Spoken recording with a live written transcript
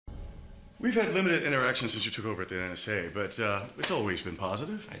We've had limited interaction since you took over at the NSA, but it's always been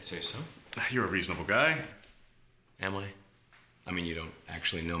positive. I'd say so. You're a reasonable guy. Am I? I mean, you don't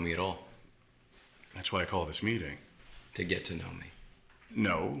actually know me at all. That's why I call this meeting. To get to know me.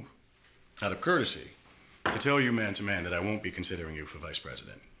 No, out of courtesy. To tell you man to man that I won't be considering you for vice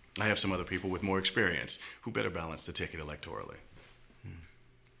president. I have some other people with more experience who better balance the ticket electorally.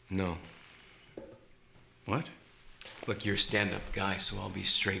 No. What? Look, you're a stand-up guy, so I'll be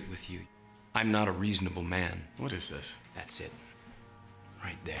straight with you. I'm not a reasonable man. What is this? That's it.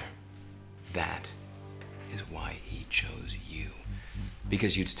 Right there. That is why he chose you.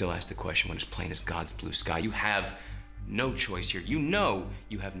 Because you'd still ask the question when it's plain as God's blue sky. You have no choice here. You know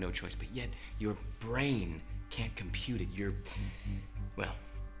you have no choice, but yet your brain can't compute it. Well,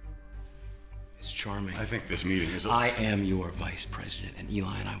 it's charming. I think this meeting is... I am your vice president, and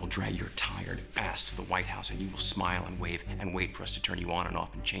Eli and I will drag your tired ass to the White House, and you will smile and wave and wait for us to turn you on and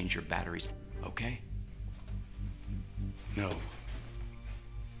off and change your batteries. Okay? No.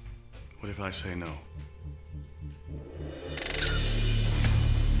 What if I say no?